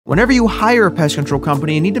Whenever you hire a pest control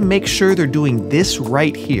company, you need to make sure they're doing this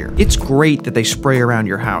right here. It's great that they spray around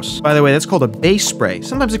your house. By the way, that's called a base spray.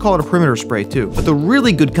 Sometimes they call it a perimeter spray too. But the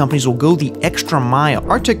really good companies will go the extra mile.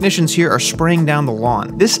 Our technicians here are spraying down the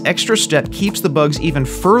lawn. This extra step keeps the bugs even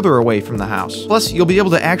further away from the house. Plus, you'll be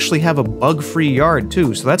able to actually have a bug-free yard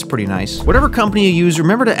too, so that's pretty nice. Whatever company you use,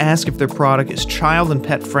 remember to ask if their product is child and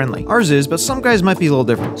pet friendly. Ours is, but some guys might be a little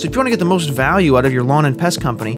different. So if you want to get the most value out of your lawn and pest company,